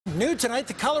New tonight,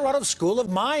 the Colorado School of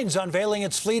Mines unveiling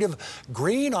its fleet of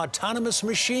green autonomous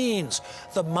machines.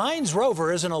 The Mines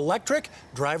Rover is an electric,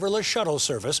 driverless shuttle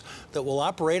service that will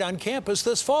operate on campus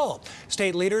this fall.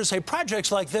 State leaders say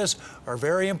projects like this are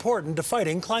very important to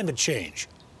fighting climate change.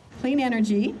 Clean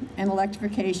energy and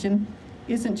electrification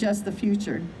isn't just the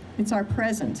future, it's our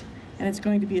present, and it's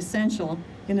going to be essential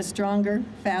in a stronger,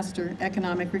 faster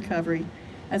economic recovery,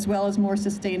 as well as more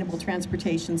sustainable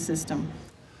transportation system.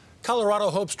 Colorado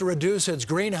hopes to reduce its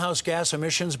greenhouse gas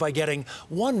emissions by getting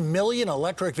 1 million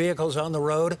electric vehicles on the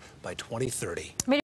road by 2030.